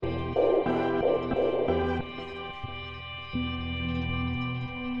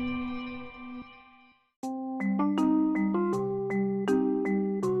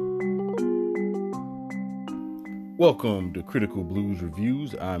Welcome to Critical Blues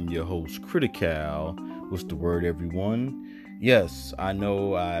Reviews. I'm your host, Critical. What's the word, everyone? Yes, I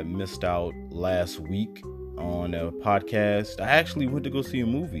know I missed out last week on a podcast. I actually went to go see a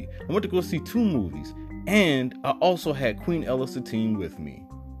movie. I went to go see two movies. And I also had Queen Elizabeth with me.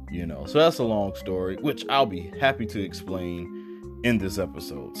 So that's a long story, which I'll be happy to explain in this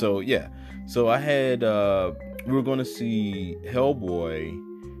episode. So I had, we were going to see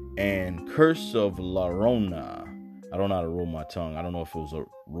Hellboy and Curse of La Llorona. I don't know how to roll my tongue. I don't know if it was a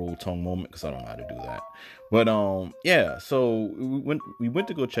roll tongue moment because I don't know how to do that. But so we went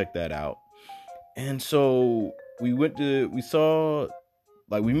to go check that out. And so we missed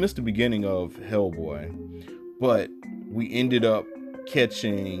the beginning of Hellboy, but we ended up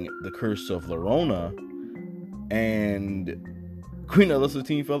catching the Curse of La Llorona, and Queen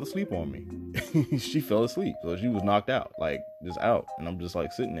Elizabeth fell asleep on me. She fell asleep, so she was knocked out, just out. And I'm just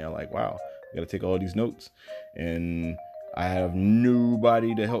sitting there wow, I gotta take all these notes, and I have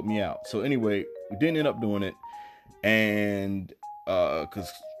nobody to help me out. So anyway, we didn't end up doing it, and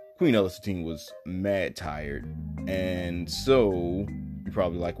because Queen Elizabeth was mad tired, and so you're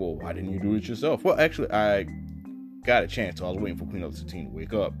probably well, why didn't you do it yourself? Well, actually, I got a chance. So I was waiting for Queen Elizabeth to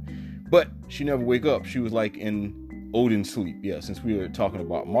wake up, but she never wake up. She was in Odin's sleep. Yeah, since we were talking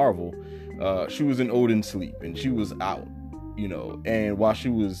about Marvel, she was in Odin's sleep, and she was out. And while she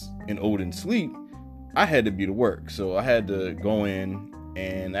was in Odin's sleep, I had to be to work. So I had to go in,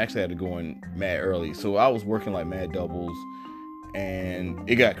 and actually had to go in mad early. So I was working mad doubles, and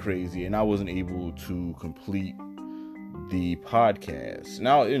it got crazy, and I wasn't able to complete the podcast.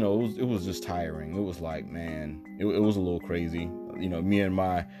 Now, it was just tiring. It was man, it was a little crazy. Me and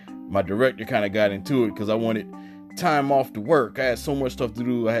my director kind of got into it because I wanted time off to work. I had so much stuff to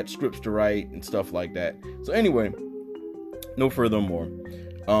do. I had scripts to write and stuff like that. So anyway, no furthermore,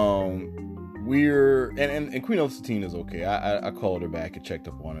 and Queen Elizabeth is okay. I called her back and checked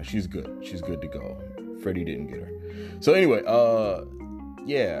up on her. She's good. She's good to go. Freddie didn't get her. So anyway,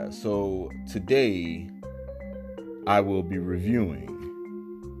 so today I will be reviewing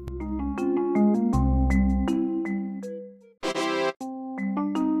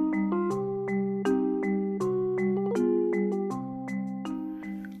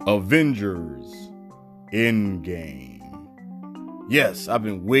Avengers Endgame. Yes, I've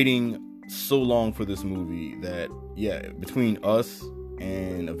been waiting so long for this movie that, between us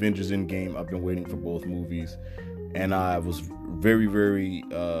and Avengers Endgame, I've been waiting for both movies, and I was very, very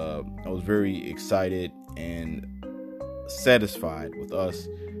excited and satisfied with us.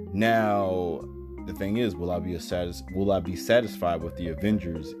 Now, the thing is, will I be satisfied with the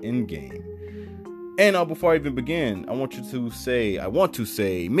Avengers Endgame? And before I even begin, I want to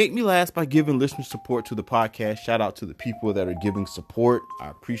say, make me last by giving listener support to the podcast. Shout out to the people that are giving support. I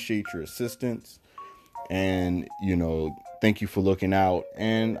appreciate your assistance. And, thank you for looking out.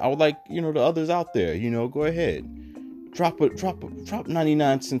 And I would like, the others out there, go ahead. Drop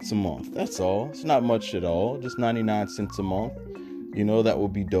 99 cents a month. That's all. It's not much at all. Just 99 cents a month. That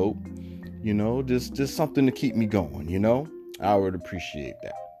would be dope. Just something to keep me going, I would appreciate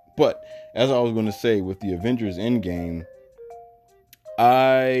that. But as I was going to say, with the Avengers Endgame,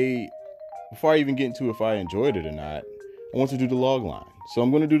 before I even get into if I enjoyed it or not, I want to do the log line. So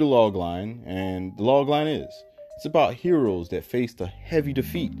I'm going to do the log line, and the log line is, it's about heroes that faced a heavy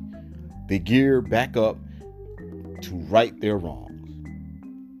defeat. They gear back up to right their wrongs.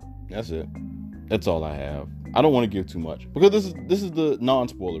 That's it. That's all I have. I don't want to give too much, because this is the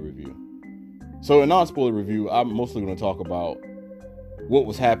non-spoiler review. So in non-spoiler review, I'm mostly going to talk about what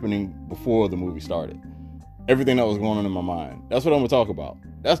was happening before the movie started. Everything that was going on in my mind. That's what I'm going to talk about.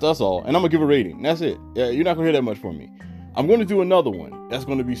 That's all. And I'm going to give a rating. That's it. Yeah, you're not going to hear that much from me. I'm going to do another one. That's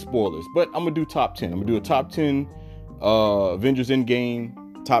going to be spoilers. But I'm going to do top 10. I'm going to do a top 10 Avengers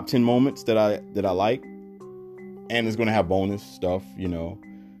Endgame top 10 moments that I like. And it's going to have bonus stuff,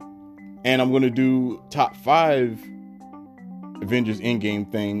 And I'm going to do top 5 Avengers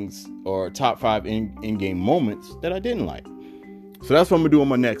Endgame things, or top 5 Endgame moments that I didn't like. So that's what I'm going to do on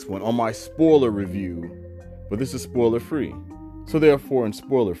my next one, on my spoiler review. But this is spoiler free. So therefore, in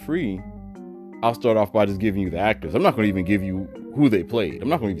spoiler free, I'll start off by just giving you the actors. I'm not going to even give you who they played. I'm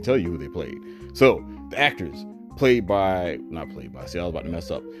not going to even tell you who they played. So the actors see, I was about to mess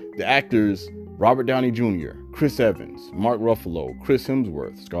up. The actors: Robert Downey Jr., Chris Evans, Mark Ruffalo, Chris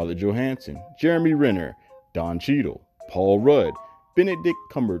Hemsworth, Scarlett Johansson, Jeremy Renner, Don Cheadle, Paul Rudd, Benedict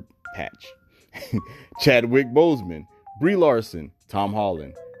Cumberbatch, Chadwick Boseman, Brie Larson, Tom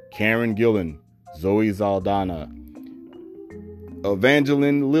Holland, Karen Gillan, Zoe Saldana,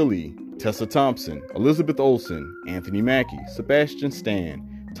 Evangeline Lilly, Tessa Thompson, Elizabeth Olsen, Anthony Mackie, Sebastian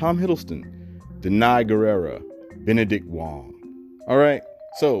Stan, Tom Hiddleston, Denai Guerrera, Benedict Wong. All right.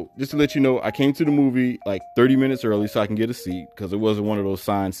 So just to let you know, I came to the movie like 30 minutes early so I can get a seat, because it wasn't one of those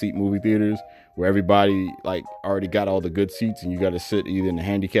signed seat movie theaters where everybody like already got all the good seats and you got to sit either in the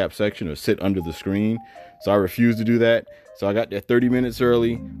handicap section or sit under the screen. So I refused to do that. So I got there 30 minutes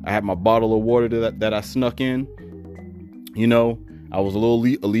early. I had my bottle of water that I snuck in. You know, I was a little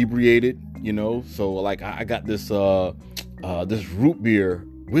inebriated, you know, so like I got this this root beer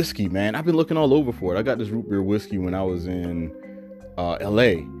whiskey, man. I've been looking all over for it. I got this root beer whiskey when I was in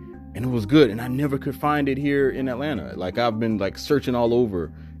LA, and it was good, and I never could find it here in Atlanta. Like I've been like searching all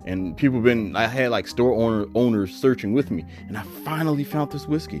over, and I had like store owners searching with me, and I finally found this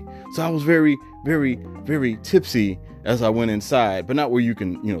whiskey. So I was very, very, very tipsy as I went inside, but not where you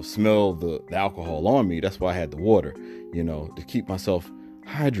can, you know, smell the alcohol on me. That's why I had the water, you know, to keep myself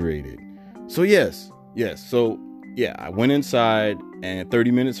hydrated. So yes. So yeah, I went inside and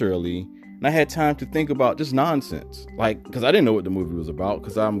 30 minutes early. And I had time to think about just nonsense, like, because I didn't know what the movie was about,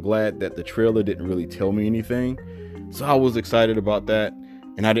 because I'm glad that the trailer didn't really tell me anything. So I was excited about that,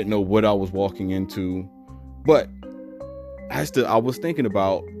 and I didn't know what I was walking into. But I was thinking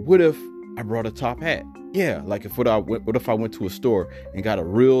about, what if I brought a top hat? Yeah, like what if I went to a store and got a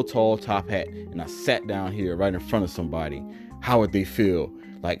real tall top hat and I sat down here right in front of somebody? How would they feel?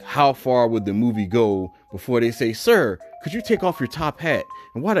 Like, how far would the movie go before they say, "Sir, could you take off your top hat?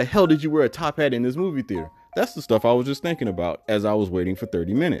 And why the hell did you wear a top hat in this movie theater?" That's the stuff I was just thinking about as I was waiting for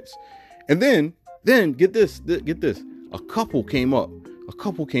 30 minutes. And then get this. A couple came up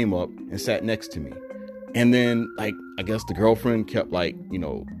and sat next to me. And then, like, I guess the girlfriend kept like, you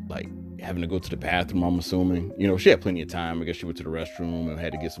know, like having to go to the bathroom, I'm assuming. You know, she had plenty of time. I guess she went to the restroom and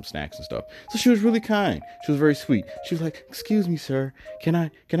had to get some snacks and stuff. So she was really kind. She was very sweet. She was like, "Excuse me, sir, can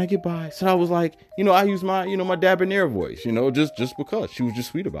I get by?" So I was like, you know, I used my, you know, my debonair voice, you know, just because she was just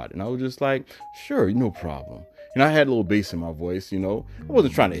sweet about it. And I was just like, "Sure, no problem." And I had a little bass in my voice, you know. I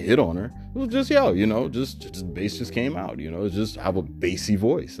wasn't trying to hit on her. It was just, you know, just bass just came out, you know. It's just, I have a bassy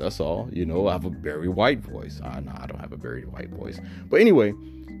voice. That's all, you know. I have a very white voice. No, I don't have a very white voice. But anyway,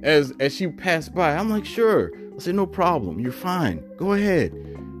 as she passed by, I'm like, "Sure." I said, "No problem. You're fine. Go ahead.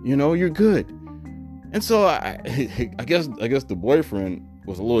 You know, you're good." And so I guess the boyfriend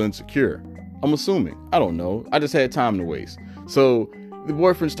was a little insecure. I'm assuming. I don't know. I just had time to waste. So the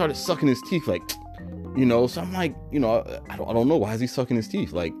boyfriend started sucking his teeth, like, you know. So I'm like, you know, I don't know. Why is he sucking his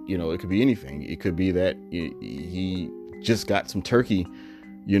teeth? Like, you know, it could be anything. It could be that he just got some turkey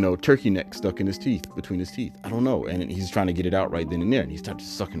neck stuck in his teeth, between his teeth. I don't know. And he's trying to get it out right then and there. And he started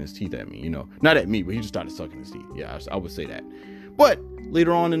sucking his teeth at me, you know, not at me, but he just started sucking his teeth. Yeah, I would say that. But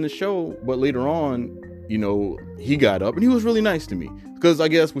later on in the show, you know, he got up and he was really nice to me, because I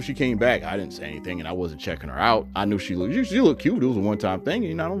guess when she came back, I didn't say anything and I wasn't checking her out. I knew she looked cute. It was a one-time thing.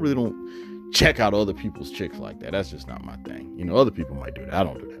 And I don't check out other people's chicks like that. That's just not my thing. You know, other people might do that. I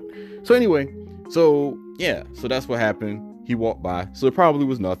don't do that. So anyway, so that's what happened. He walked by, so it probably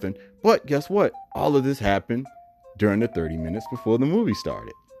was nothing. But guess what? All of this happened during the 30 minutes before the movie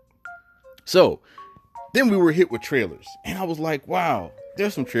started. So then we were hit with trailers, and I was like, wow,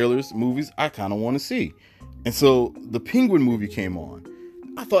 there's some movies I kind of want to see. And so the Penguin movie came on.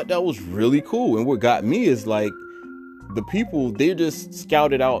 I thought that was really cool. And what got me is, like, the people, they just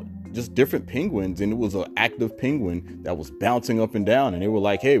scouted out just different penguins, and it was an active penguin that was bouncing up and down, and they were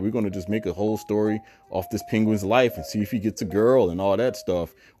like, "Hey, we're going to just make a whole story off this penguin's life and see if he gets a girl and all that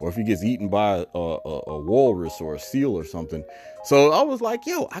stuff, or if he gets eaten by a walrus or a seal or something." So I was like,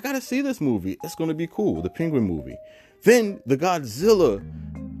 yo, I gotta see this movie. It's going to be cool, the Penguin movie. Then the Godzilla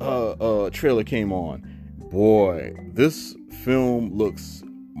trailer came on. Boy, this film looks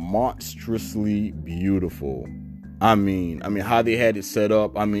monstrously beautiful. I mean, how they had it set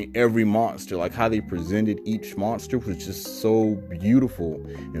up. I mean, every monster, like how they presented each monster, was just so beautiful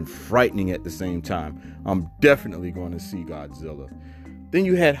and frightening at the same time. I'm definitely going to see Godzilla. Then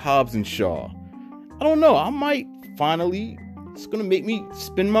you had Hobbs and Shaw. I don't know. I might finally, it's going to make me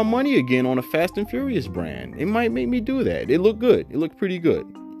spend my money again on a Fast and Furious brand. It might make me do that. It looked good. It looked pretty good.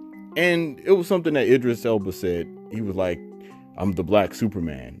 And it was something that Idris Elba said. He was like, "I'm the Black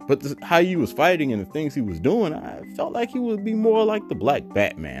Superman." But how he was fighting and the things he was doing, I felt like he would be more like the Black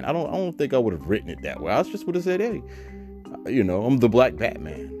Batman. I don't think I would have written it that way. I just would have said, "Hey, you know, I'm the Black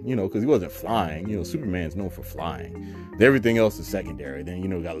Batman," you know, because he wasn't flying. You know, Superman's known for flying. Everything else is secondary. Then, you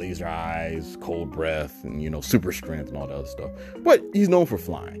know, got laser eyes, cold breath, and, you know, super strength and all that other stuff. But he's known for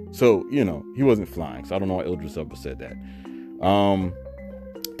flying. So, you know, he wasn't flying. So I don't know why Idris Elba said that.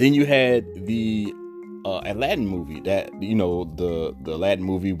 Then you had the Aladdin movie, that, you know, the Aladdin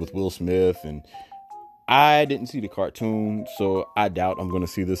movie with Will Smith, and I didn't see the cartoon, so I doubt I'm going to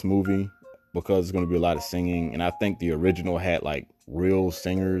see this movie. because it's going to be a lot of singing. And I think the original had like real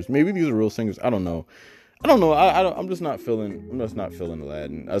singers. Maybe these are real singers. I don't know. I'm just not feeling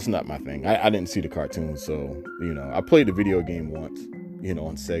Aladdin. That's not my thing. I didn't see the cartoon. So, I played the video game once,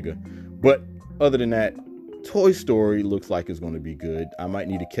 on Sega. But other than that, Toy Story looks like it's going to be good. I might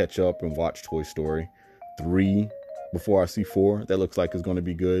need to catch up and watch Toy Story 3 before I see 4. That looks like it's going to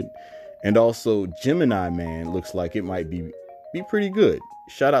be good. And also Gemini Man looks like it might be pretty good.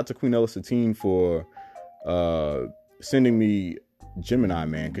 Shout out to Queen Ella Satine for sending me Gemini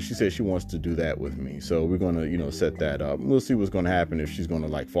Man, because she said she wants to do that with me. So we're going to, set that up. We'll see what's going to happen if she's going to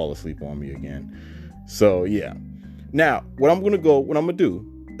like fall asleep on me again. So yeah. Now, what I'm going to do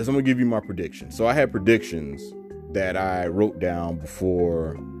is I'm going to give you my predictions. So I had predictions that I wrote down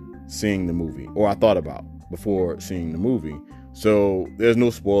before seeing the movie, or I thought about before seeing the movie. So there's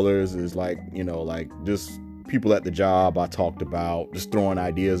no spoilers. It's like, just people at the job I talked about, just throwing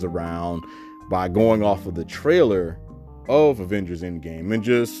ideas around by going off of the trailer of Avengers Endgame and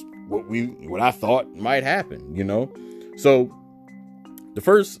just what I thought might happen, So the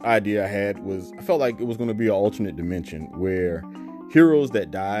first idea I had was, I felt like it was going to be an alternate dimension where heroes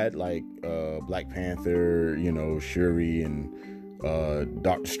that died, like Black Panther, Shuri and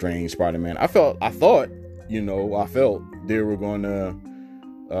Doctor Strange, Spider-Man, I felt they were going to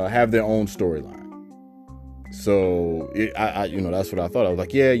have their own storyline. So that's what I thought. I was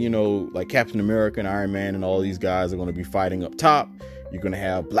like, yeah, like Captain America and Iron Man and all these guys are going to be fighting up top. You're going to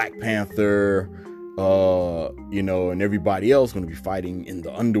have Black Panther, and everybody else going to be fighting in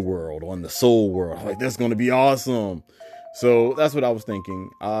the underworld or in the soul world. Like, that's going to be awesome. So that's what I was thinking.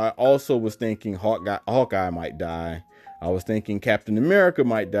 I also was thinking Hawkeye might die. I was thinking Captain America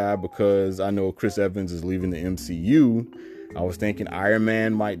might die because I know Chris Evans is leaving the MCU. I was thinking Iron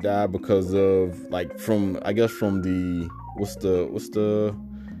Man might die because of from the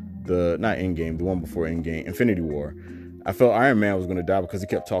not Endgame, the one before Endgame, Infinity War. I felt Iron Man was going to die because he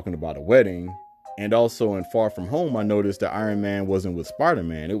kept talking about a wedding. And also in Far From Home, I noticed that Iron Man wasn't with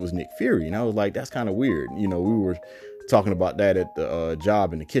Spider-Man. It was Nick Fury. And I was like, that's kind of weird. We were talking about that at the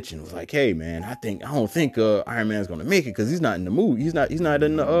job in the kitchen. It was like, hey man, I don't think Iron Man's going to make it because he's not in the movie. He's not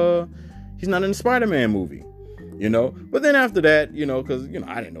in the Spider-Man movie. But then after that, because,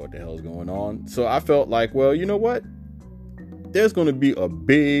 I didn't know what the hell was going on. So I felt like, well, you know what? There's going to be a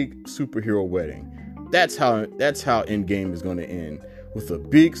big superhero wedding. That's how Endgame is going to end, with a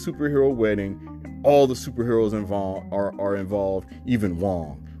big superhero wedding. All the superheroes involved are involved. Even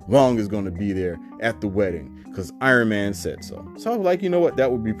Wong. Wong is going to be there at the wedding because Iron Man said so. So I was like, you know what?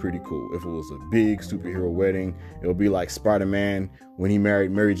 That would be pretty cool if it was a big superhero wedding. It would be like Spider-Man when he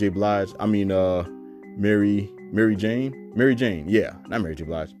married Mary J. Blige. Mary Jane. Yeah, not Mary J.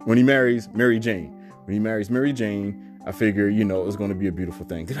 Blige. When he marries Mary Jane. I figure, it's going to be a beautiful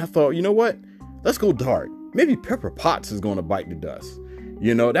thing. Then I thought, you know what? Let's go dark. Maybe Pepper Potts is going to bite the dust.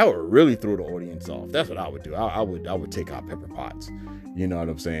 That would really throw the audience off. That's what I would do. I would take out Pepper Potts. You know what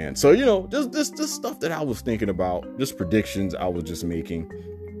I'm saying? So, just stuff that I was thinking about, just predictions I was just making.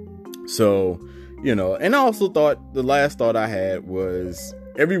 So, and I also thought, the last thought I had was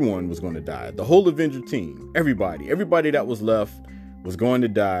everyone was going to die. The whole Avenger team, everybody that was left was going to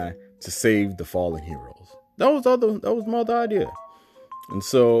die to save the fallen heroes. That was my other idea.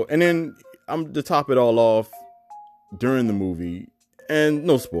 And then I'm to top it all off during the movie, and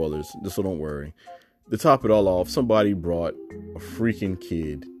no spoilers, so don't worry. To top it all off, somebody brought a freaking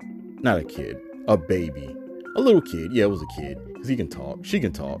kid, not a kid, a baby, a little kid. Yeah, it was a kid because he can talk. She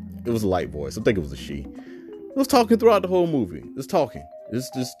can talk. It was a light voice. I think it was a she. It was talking throughout the whole movie. Just talking.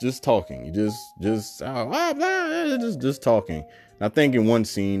 Just talking. You just talking. And I think in one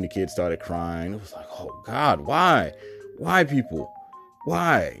scene the kid started crying. It was like, oh God, why people?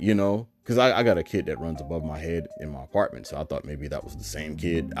 Why? Because I got a kid that runs above my head in my apartment, so I thought maybe that was the same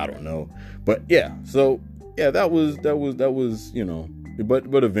kid. I don't know, but yeah. So yeah, that was But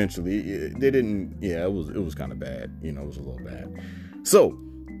eventually they didn't. Yeah, it was kind of bad. It was a little bad. So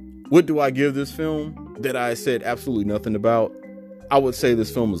what do I give this film that I said absolutely nothing about? I would say this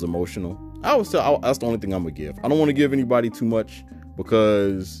film is emotional. That's the only thing I'm gonna give. I don't want to give anybody too much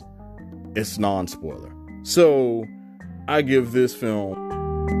because it's non-spoiler. So I give this film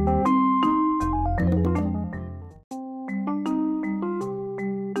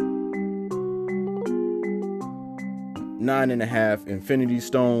 9.5 Infinity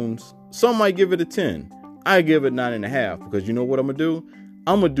Stones. Some might give it a 10. I give it 9.5 because you know what I'm gonna do?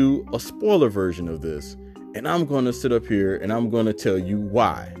 I'm gonna do a spoiler version of this. And I'm going to sit up here and I'm going to tell you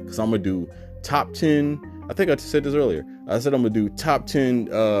why. Because I'm going to do top 10. I think I said this earlier. I said I'm going to do top 10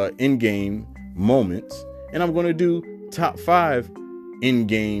 in-game moments. And I'm going to do top 5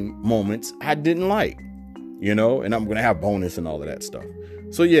 in-game moments I didn't like, and I'm going to have bonus and all of that stuff.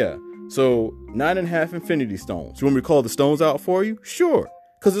 So yeah, so 9.5 Infinity Stones. You want me to call the stones out for you? Sure.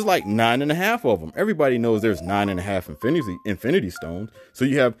 Because it's like 9.5 of them. Everybody knows there's 9.5 Infinity Stones. So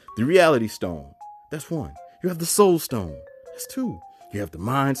you have the Reality Stone. That's 1. You have the Soul Stone. That's 2. You have the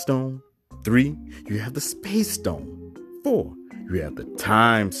Mind Stone. 3. You have the Space Stone. 4. You have the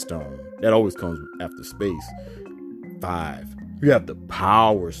Time Stone. That always comes after space. 5. You have the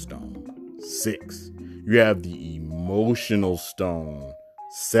Power Stone. 6. You have the Emotional Stone.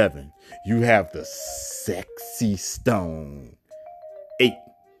 7. You have the Sexy Stone. 8.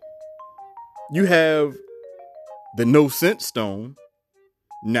 You have the No Sense Stone.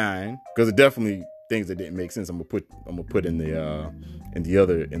 9, because it definitely things that didn't make sense. I'm gonna put in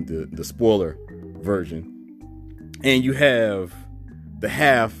the spoiler version. And you have the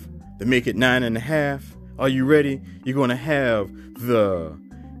half to make it 9.5. Are you ready? You're gonna have the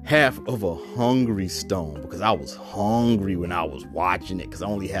half of a Hungry Stone, because I was hungry when I was watching it, because I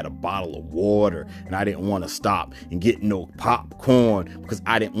only had a bottle of water and I didn't want to stop and get no popcorn because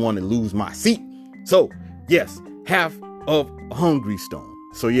I didn't want to lose my seat. So yes, half of a Hungry Stone.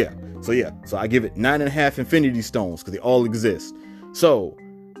 So I give it 9.5 Infinity Stones because they all exist. So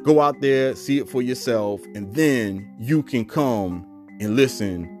go out there, see it for yourself, and then you can come and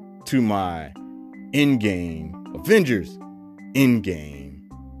listen to my in-game Avengers in-game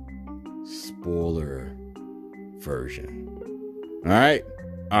spoiler version. All right.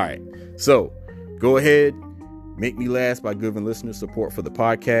 So go ahead, make me last by giving listener support for the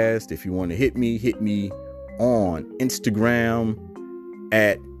podcast. If you want to hit me on Instagram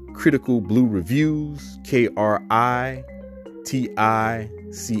at Critical Blue Reviews, Kritical Bluereviewers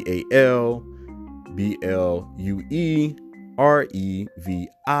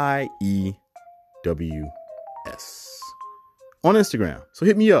on Instagram. So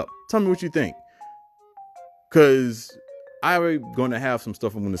hit me up. Tell me what you think. Because I'm going to have some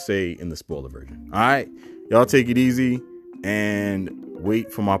stuff I'm going to say in the spoiler version. All right. Y'all take it easy and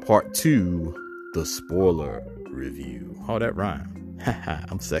wait for my part 2, the spoiler review. Oh, that rhyme.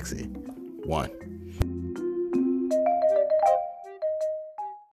 I'm sexy. 1.